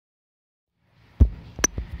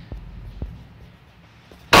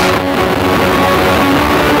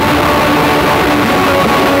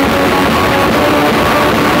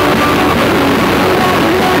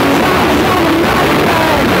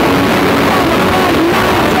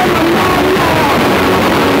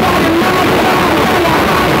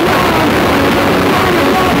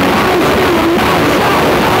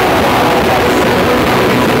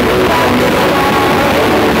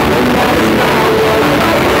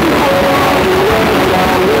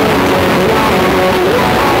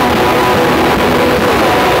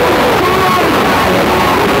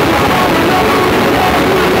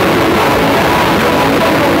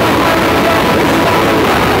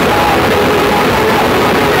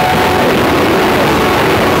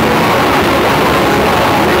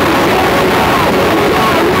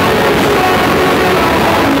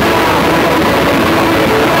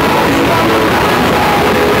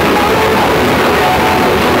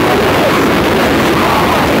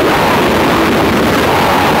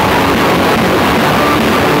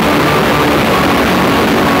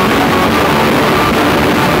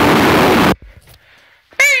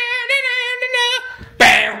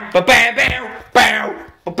Ba-bam, bam, bow,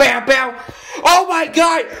 ba-bam, bow. Oh my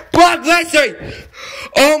God, Brock Lesnar.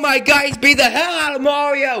 Oh my God, he's beat the hell out of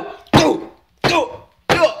Mario. Ow, ow,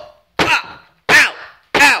 ow, ow,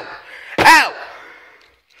 ow.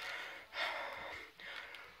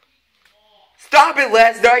 Stop it,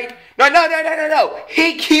 Lesnar. No.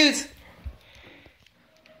 He accused.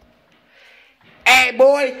 Hey,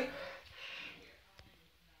 boy.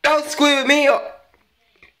 Don't screw with me.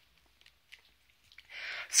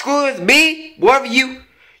 Screw with me. Whatever you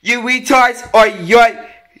retards, or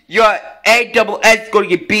your AWS gonna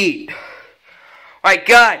get beat. My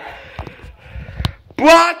God.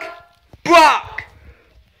 Brock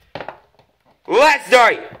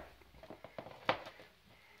Lesnar.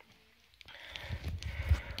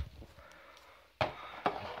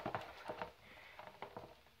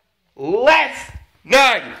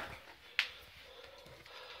 Lesnar.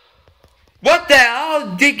 What the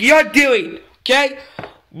hell do you're doing? Okay?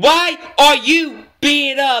 Why are you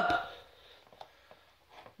beating up?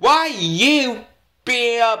 Why are you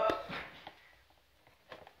beating up?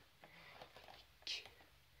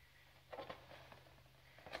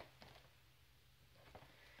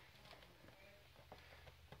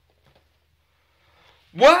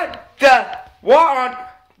 What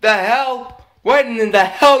in the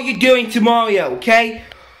hell are you doing to Mario, okay?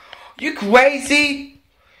 You crazy?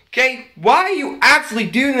 Okay? Why are you actually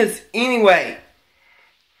doing this anyway?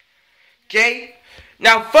 Okay?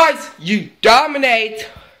 Now first, you dominate.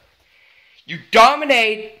 You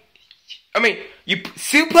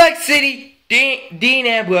Suplex City Dean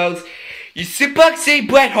Ambrose. You Suplex City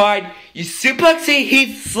Bret Hart. You Suplex City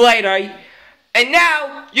Heath Slater. And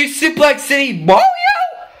now, you Suplex City Mario?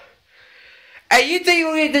 And you think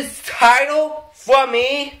you'll get this title from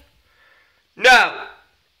me? No,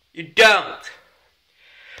 you don't.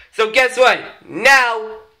 So guess what?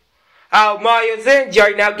 Now, Mario's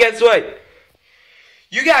injured. Now guess what?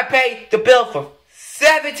 You gotta pay the bill for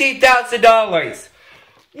 $17,000.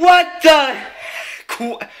 What the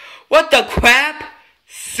crap?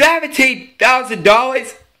 $17,000? I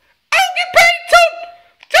don't get paid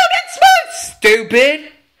till next month,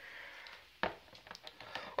 stupid.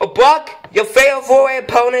 Brock, your favorite four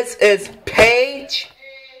opponents is Paige.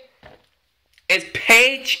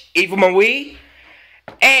 Eva Marie,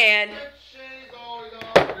 and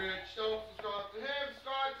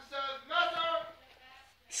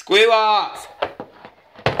Screw off.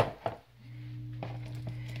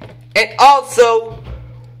 And also,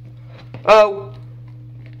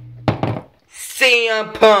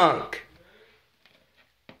 CM Punk.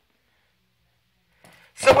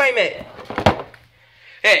 So wait a minute.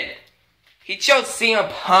 Hey, he chose CM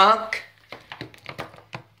Punk.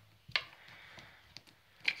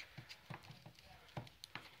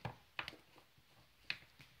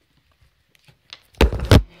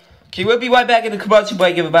 Okay, we'll be right back in the commercial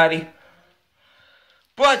break, everybody.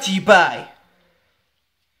 Brought to you by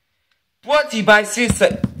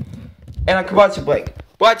Suicide. And a commercial break.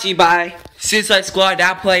 Brought to you by Suicide Squad,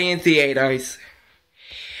 now playing in theaters.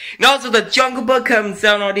 And also, the Jungle Book comes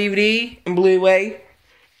out on DVD and Blu-ray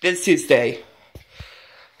this Tuesday.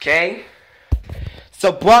 Okay?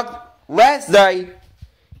 So, Brock Lesnar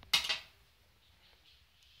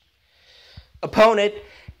opponent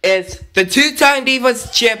is the two-time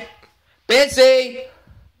Divas champ, Busy.